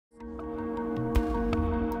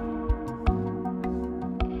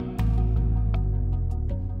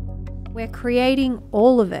We're creating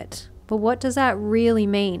all of it. But what does that really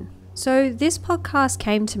mean? So this podcast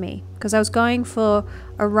came to me because I was going for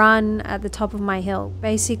a run at the top of my hill.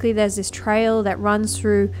 Basically, there's this trail that runs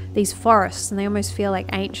through these forests, and they almost feel like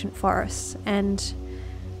ancient forests. And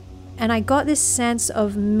I got this sense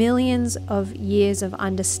of millions of years of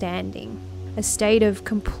understanding, a state of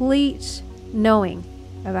complete knowing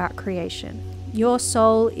about creation. Your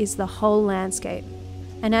soul is the whole landscape.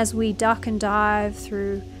 And as we duck and dive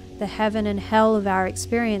through the heaven and hell of our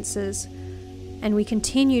experiences, and we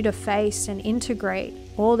continue to face and integrate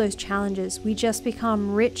all those challenges, we just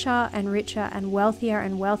become richer and richer and wealthier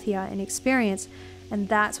in experience. And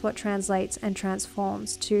that's what translates and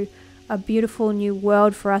transforms to a beautiful new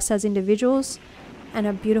world for us as individuals and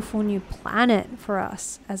a beautiful new planet for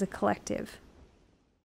us as a collective.